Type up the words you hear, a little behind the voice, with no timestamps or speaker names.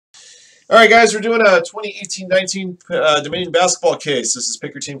All right, guys, we're doing a 2018-19 Dominion basketball case. This is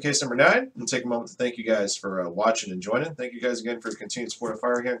Pick Your Team case number 9. I'll take a moment to thank you guys for watching and joining. Thank you guys again for your continued support of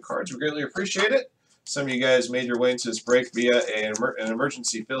Firehand Cards. We greatly appreciate it. Some of you guys made your way into this break via an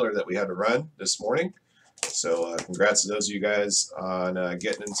emergency filler that we had to run this morning. So congrats to those of you guys on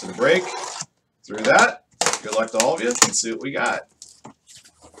getting into the break through that. Good luck to all of you. Let's see what we got.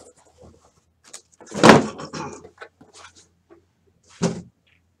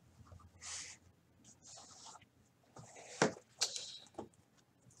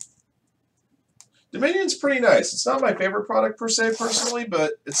 Dominion's pretty nice. It's not my favorite product per se, personally,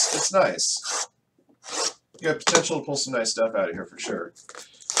 but it's nice. You got potential to pull some nice stuff out of here for sure.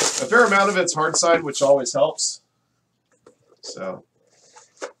 A fair amount of it's hard side, which always helps. So.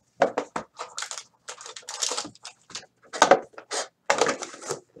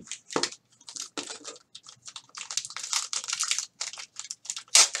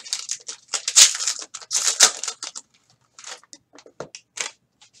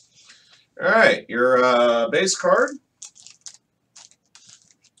 All right, your base card,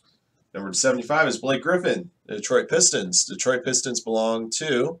 number 75, is Blake Griffin, the Detroit Pistons. Detroit Pistons belong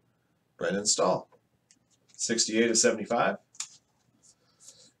to Brendan Stahl. 68 of 75.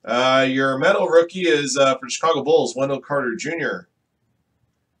 Your metal rookie is for the Chicago Bulls, Wendell Carter Jr.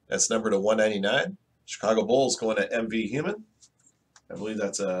 That's numbered to 199. Chicago Bulls going to MV Human. I believe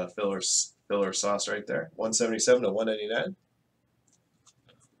that's a filler sauce right there. 177 to 199.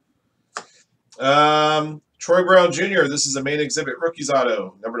 Troy Brown Jr., this is a main exhibit rookies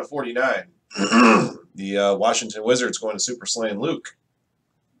auto, number to 49. The Washington Wizards going to Super Saiyan Luke.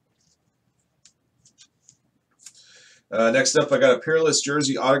 Next up, I got a Peerless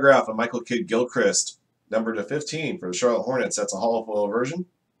jersey autograph of Michael Kidd Gilchrist, number to 15 for the Charlotte Hornets. That's a hollow foil version.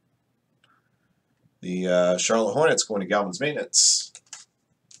 The Charlotte Hornets going to Galvin's Maintenance.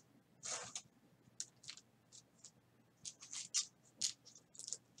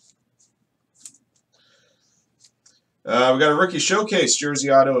 We got a rookie showcase jersey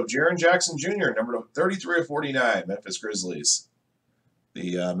auto of Jaren Jackson Jr., number 33 of 49, Memphis Grizzlies.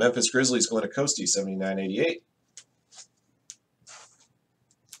 The Memphis Grizzlies going to Coastie, 79.88.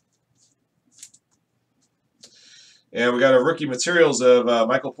 And we got a rookie materials of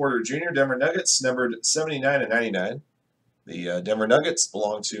Michael Porter Jr., Denver Nuggets, numbered 79 of 99. The Denver Nuggets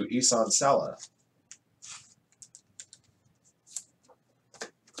belong to Isan Salah.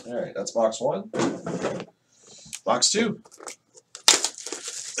 All right, that's box 1. Box 2.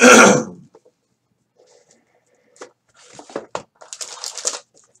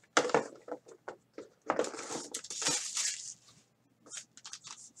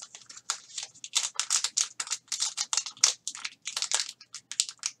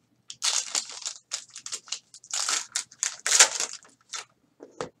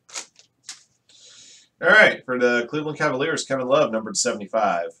 All right, for the Cleveland Cavaliers, Kevin Love, numbered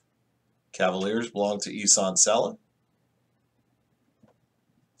 75. Cavaliers belong to Isan Salah.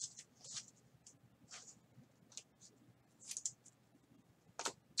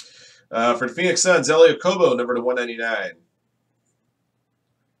 For the Phoenix Suns, Elio Kobo, number to 199.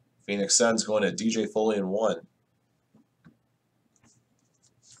 Phoenix Suns going to DJ Foley in 1.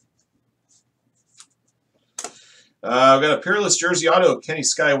 We've got a Peerless jersey auto of Kenny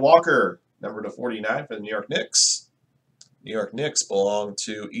Skywalker, number to 49 for the New York Knicks. New York Knicks belong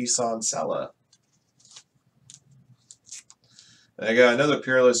to Isan Salah. And I got another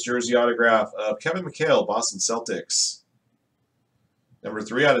Peerless jersey autograph of Kevin McHale, Boston Celtics. Number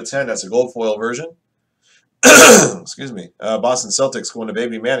 3 out of 10. That's a gold foil version. Excuse me. Boston Celtics going to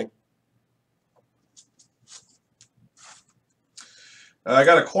Baby Manning. I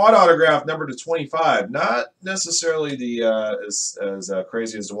got a quad autograph, number to 25. Not necessarily the as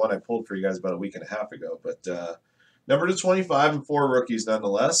crazy as the one I pulled for you guys about a week and a half ago, but number to 25 and 4 rookies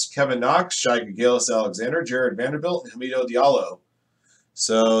nonetheless. Kevin Knox, Shai Gilgeous-Alexander, Jared Vanderbilt, and Hamidou Diallo.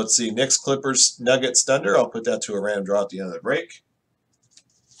 So let's see, Knicks, Clippers, Nuggets, Thunder. I'll put that to a random draw at the end of the break.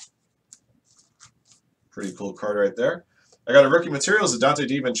 Pretty cool card right there. I got a rookie materials of Dante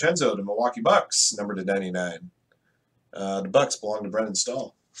DiVincenzo to Milwaukee Bucks, number to 99. The Bucks belong to Brendan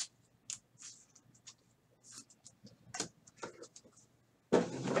Stahl. All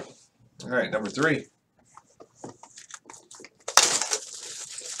right, number 3.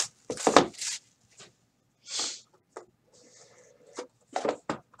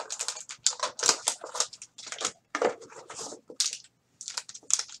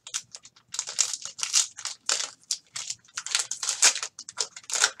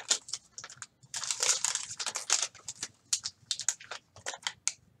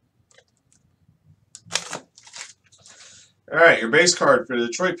 All right, your base card for the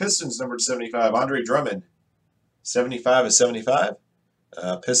Detroit Pistons, number 75, Andre Drummond. 75 is 75.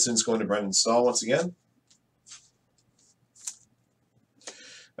 Pistons going to Brendan Stahl once again.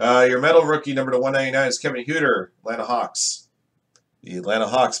 Your metal rookie, number 199, is Kevin Huter, Atlanta Hawks. The Atlanta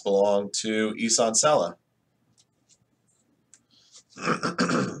Hawks belong to Isan Sala.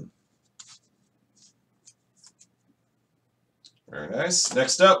 Very nice.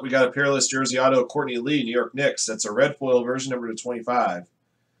 Next up, we got a Peerless Jersey Auto, Courtney Lee, New York Knicks. That's a red foil version, number 25.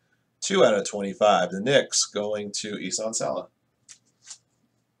 2 out of 25. The Knicks going to Isan Sala.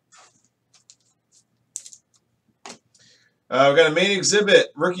 We've got a main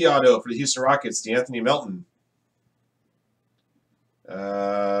exhibit rookie auto for the Houston Rockets, DeAnthony Melton.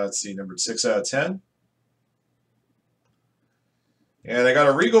 Let's see, numbered 6 out of 10. And I got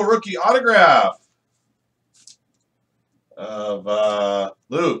a Regal rookie autograph of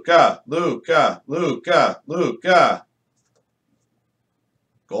Luka.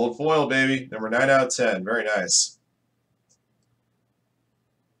 Gold foil, baby. Number 9 out of 10. Very nice.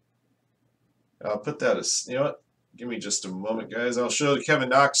 I'll put that as, you know what? Give me just a moment, guys. I'll show the Kevin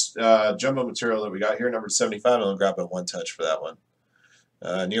Knox jumbo material that we got here, number 75. And I'll grab a one touch for that one.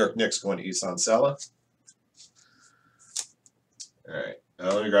 New York Knicks going to Isan Sala. All right.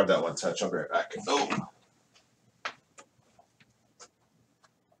 Let me grab that one touch. I'll be right back. Oh.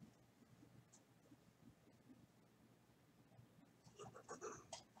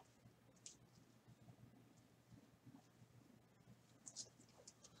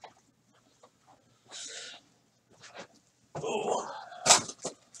 Oh.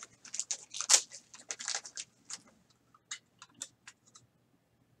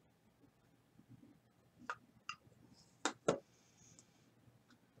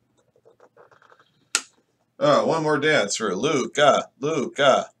 Oh, one more dance for Luka. All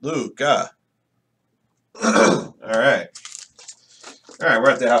right. All right,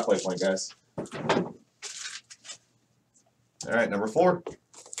 we're at the halfway point, guys. All right, number 4.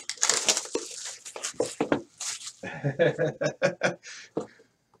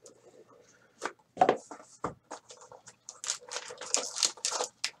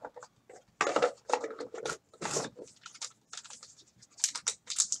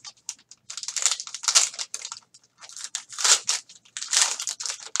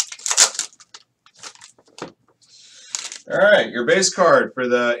 All right, your base card for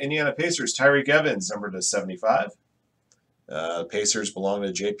the Indiana Pacers, Tyreke Evans, numbered to 75. Pacers belong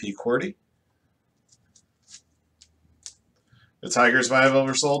to J.P. Cordy. The Tigers might have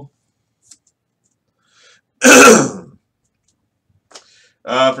oversold. For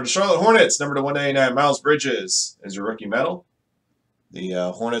the Charlotte Hornets, number to 199, Miles Bridges is your rookie medal.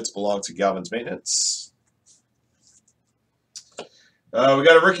 The Hornets belong to Galvin's Maintenance. We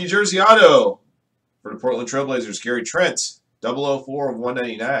got a rookie jersey auto for the Portland Trailblazers, Gary Trent, 004 of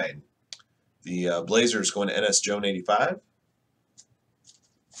 199. The Blazers going to NS Joan 85.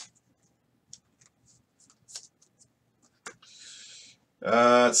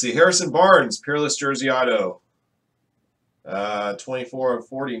 Let's see, Harrison Barnes, Peerless Jersey Auto, 24 of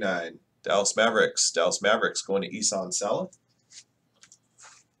 49. Dallas Mavericks going to Isan Sala.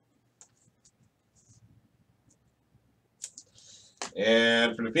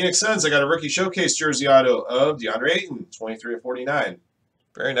 And for the Phoenix Suns, I got a rookie showcase jersey auto of DeAndre Ayton, 23 of 49.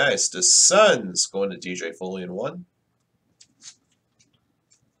 Very nice. The Suns going to DJ Foley in 1.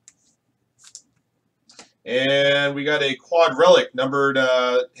 And we got a quad relic numbered,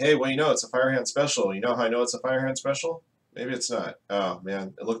 hey, well, you know, it's a Firehand special. You know how I know it's a Firehand special? Maybe it's not. Oh,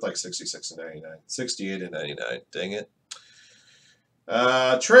 man, it looked like 66 and 99. 68 and 99. Dang it.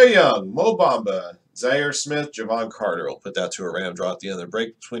 Trae Young, Mo Bamba, Zaire Smith, Javon Carter. We'll put that to a random draw at the end of the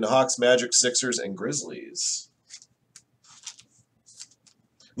break between the Hawks, Magic, Sixers, and Grizzlies.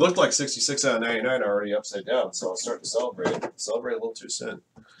 Looked like 66 out of 99 already upside down, so I'll start to celebrate. Celebrate a little too soon.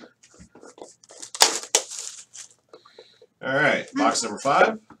 All right, box number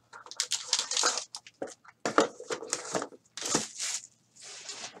 5.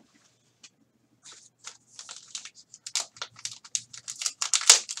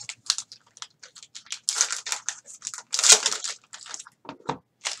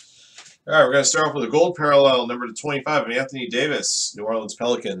 All right, we're going to start off with a gold parallel, number to 25 of Anthony Davis, New Orleans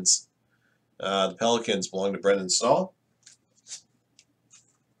Pelicans. The Pelicans belong to Brendan Stahl.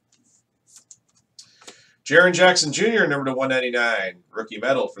 Jaren Jackson Jr., number to 199, rookie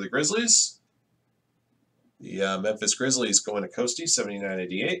medal for the Grizzlies. The Memphis Grizzlies going to Coastie,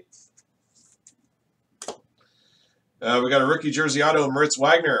 79-88. We got a rookie jersey auto, Moritz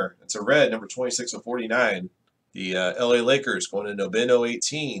Wagner. It's a red, number 26 of 49. The LA Lakers going to Nobino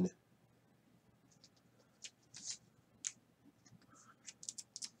 18.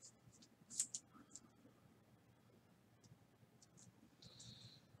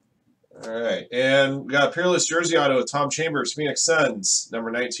 All right, and we got a Peerless Jersey auto with Tom Chambers, Phoenix Suns, number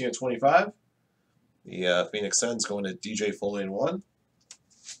 19 and 25. The Phoenix Suns going to DJ Foley in 1.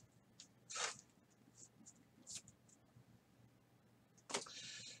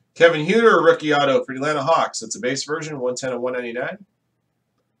 Kevin Huter, rookie auto for the Atlanta Hawks. It's a base version, 110 and 199.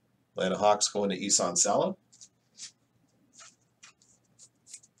 Atlanta Hawks going to Isan Salah.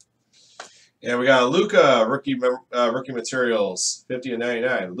 And we got Luka, rookie materials, 50 and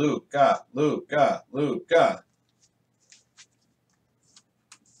 99. Luka. There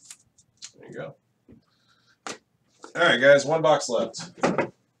you go. All right, guys, 1 box left.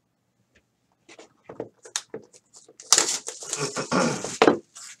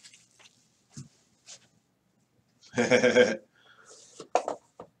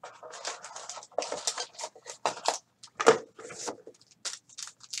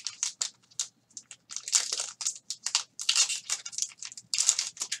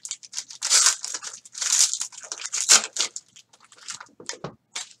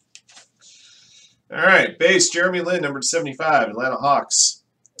 All right, base Jeremy Lin, number 75, Atlanta Hawks.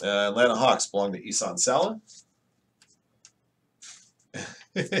 Atlanta Hawks belong to Isan Salah.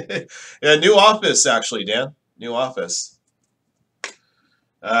 Yeah, new office actually, Dan. New office.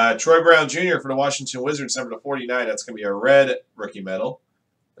 Troy Brown Jr. for the Washington Wizards, number 49. That's going to be a red rookie medal.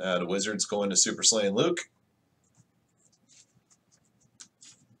 The Wizards going to Super Saiyan Luke.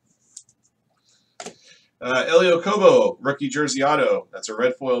 Elio Kobo, rookie jersey auto. That's a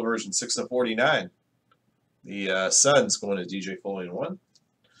red foil version, 6 of 49. The Suns going to DJ Foley in 1.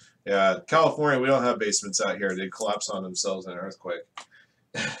 Yeah, California, we don't have basements out here. They collapse on themselves in an earthquake.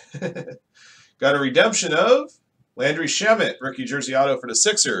 Got a redemption of Landry Shamet, rookie jersey auto for the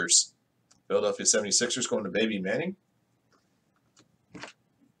Sixers. Philadelphia 76ers going to Baby Manning.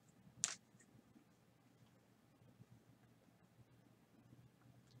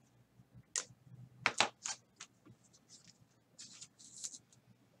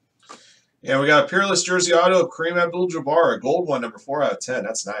 And we got a Peerless jersey auto of Kareem Abdul-Jabbar, a gold one, number 4 out of 10.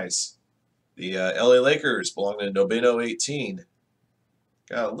 That's nice. The LA Lakers belong to Nobeno 18.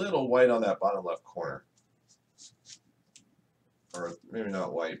 Got a little white on that bottom left corner. Or maybe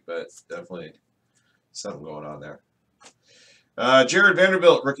not white, but definitely something going on there. Jared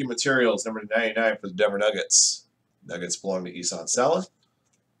Vanderbilt, rookie materials, number 99 for the Denver Nuggets. Nuggets belong to Isan Salah.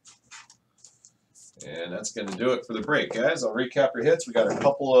 And that's going to do it for the break, guys. I'll recap your hits. We got a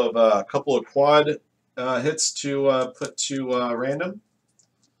couple of quad hits to put to random.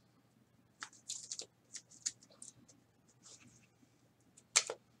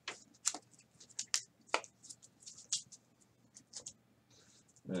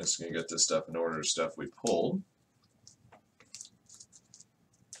 I'm just going to get this stuff in order, stuff we pulled.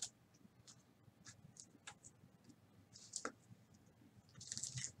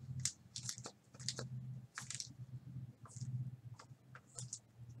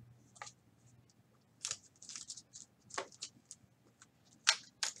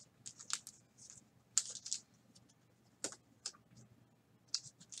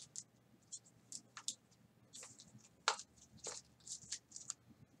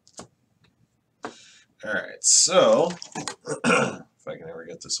 All right, so if I can ever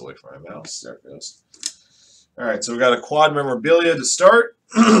get this away from my mouse, there it goes. All right, so we got a quad memorabilia to start.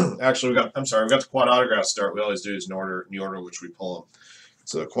 Actually, we got the quad autograph start. We always do this in the order which we pull them.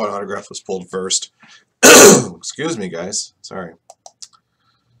 So the quad autograph was pulled first. Excuse me, guys. Sorry.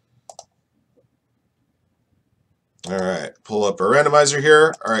 All right, pull up our randomizer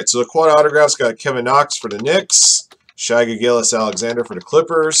here. All right, so the quad autographs got Kevin Knox for the Knicks, Shai Gilgeous-Alexander for the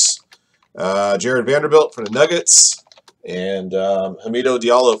Clippers, Jared Vanderbilt for the Nuggets, and Hamidou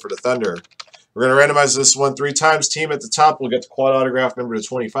Diallo for the Thunder. We're going to randomize this one 3 times. Team at the top will get the quad autograph number to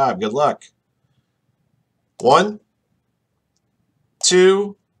 25. Good luck. 1,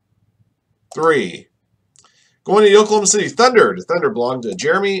 2, 3. Going to the Oklahoma City Thunder. The Thunder belong to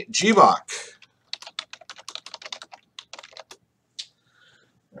Jeremy Gbok.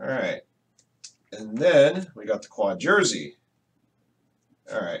 All right. And then we got the quad jersey.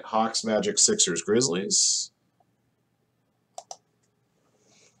 All right. Hawks, Magic, Sixers, Grizzlies.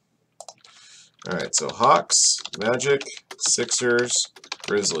 All right. So Hawks, Magic, Sixers,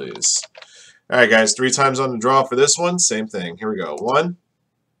 Grizzlies. All right, guys. 3 times on the draw for this one. Same thing. Here we go. 1,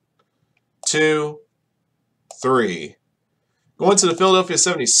 2, 3. Going to the Philadelphia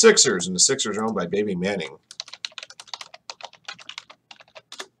 76ers, and the Sixers are owned by Baby Manning.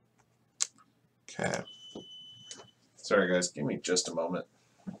 Okay. Sorry, guys. Give me just a moment.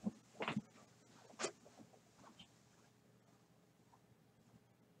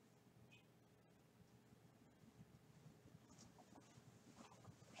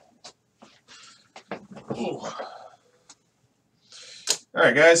 Ooh. All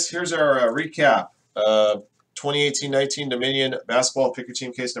right, guys, here's our recap. 2018-19 Dominion Basketball Pick Your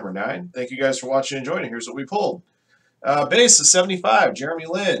Team case number 9. Thank you guys for watching and joining. Here's what we pulled. Base is 75, Jeremy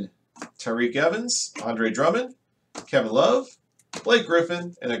Lin, Tariq Evans, Andre Drummond, Kevin Love, Blake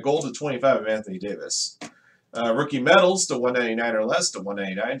Griffin, and a gold to 25 of Anthony Davis. Rookie medals to 199 or less to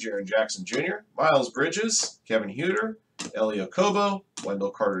 199, Jaren Jackson Jr., Miles Bridges, Kevin Huter, Elio Kobo,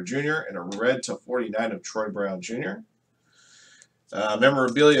 Wendell Carter Jr., and a red to 49 of Troy Brown Jr.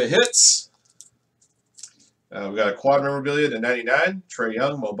 Memorabilia hits. We got a quad memorabilia to 99, Trae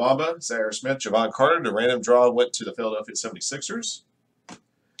Young, Mo Bamba, Zaire Smith, Javon Carter. The random draw went to the Philadelphia 76ers.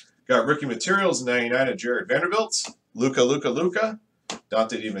 Got rookie materials 99 of Jared Vanderbilt, Luka,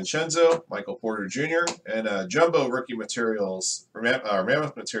 Dante DiVincenzo, Michael Porter Jr., and jumbo rookie materials,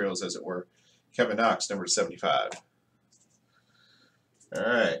 mammoth materials as it were, Kevin Knox, number 75. All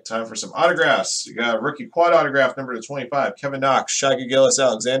right, time for some autographs. You got a rookie quad autograph, number 25, Kevin Knox, Shai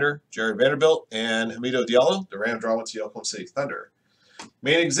Gilgeous-Alexander, Jared Vanderbilt, and Hamidou Diallo. The random draw went to the Oklahoma City Thunder.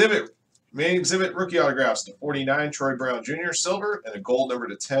 Main exhibit rookie autographs to 49, Troy Brown Jr., silver, and a gold number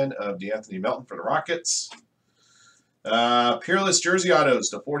to 10 of DeAnthony Melton for the Rockets. Peerless jersey autos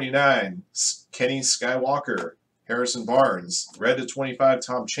to 49, Kenny Skywalker, Harrison Barnes, red to 25,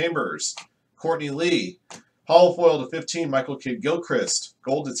 Tom Chambers, Courtney Lee, Hall foil to 15, Michael Kidd-Gilchrist,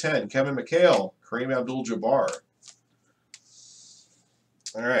 gold to 10, Kevin McHale, Kareem Abdul-Jabbar.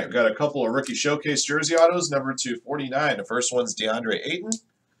 All right, we've got a couple of rookie showcase jersey autos, number 249. The first one's DeAndre Ayton.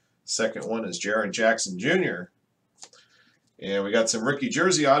 Second one is Jaren Jackson Jr. And we got some rookie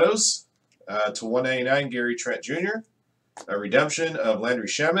jersey autos to 199, Gary Trent Jr. A redemption of Landry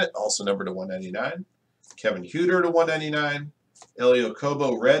Shamet, also numbered to 199. Kevin Huter to 199. Elio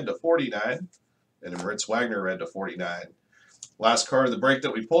Kobo red to 49. And a Moritz Wagner red to 49. Last card of the break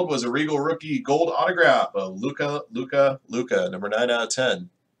that we pulled was a Regal rookie gold autograph of Luka, number 9 out of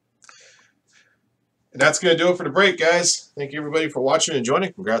 10. And that's going to do it for the break, guys. Thank you, everybody, for watching and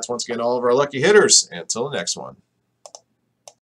joining. Congrats once again to all of our lucky hitters. And until the next one.